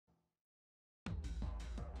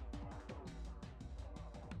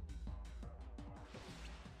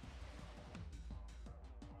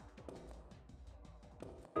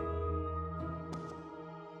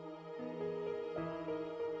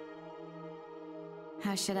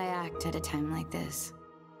How should I act at a time like this?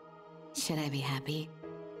 Should I be happy?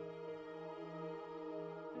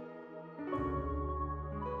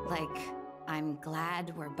 Like, I'm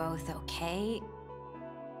glad we're both okay?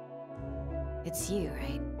 It's you,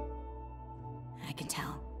 right? I can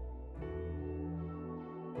tell.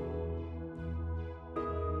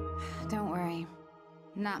 Don't worry.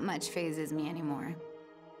 Not much phases me anymore.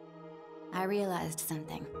 I realized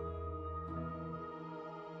something.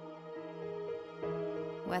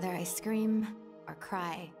 Whether I scream or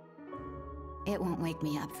cry, it won't wake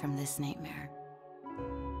me up from this nightmare.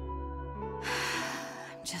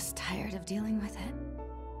 I'm just tired of dealing with it.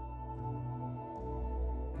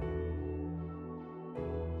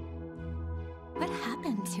 What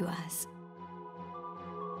happened to us?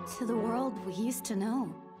 To the world we used to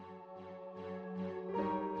know?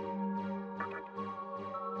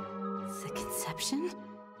 The conception?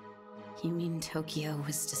 You mean Tokyo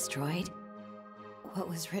was destroyed? What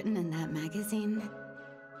was written in that magazine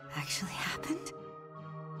actually happened?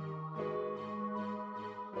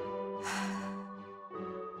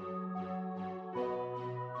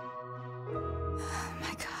 Oh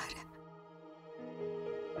my god.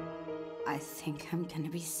 I think I'm gonna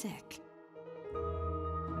be sick.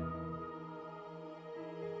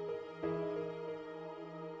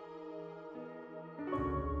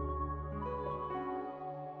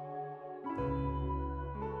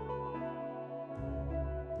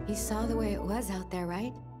 You saw the way it was out there,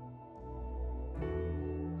 right?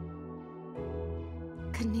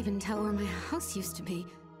 Couldn't even tell where my house used to be.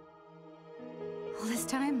 All this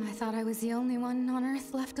time, I thought I was the only one on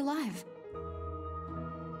Earth left alive.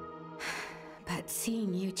 But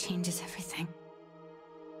seeing you changes everything.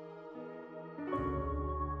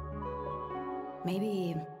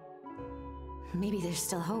 Maybe there's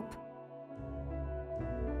still hope.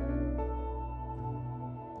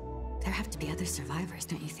 There have to be other survivors,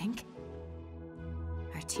 don't you think?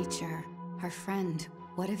 Our teacher, our friend,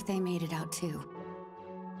 what if they made it out too?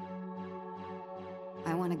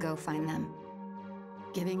 I want to go find them.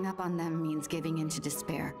 Giving up on them means giving in to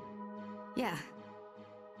despair. Yeah,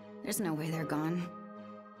 there's no way they're gone.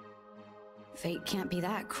 Fate can't be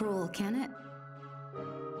that cruel, can it?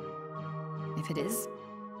 If it is,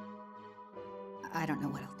 I don't know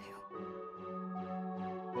what I'll do.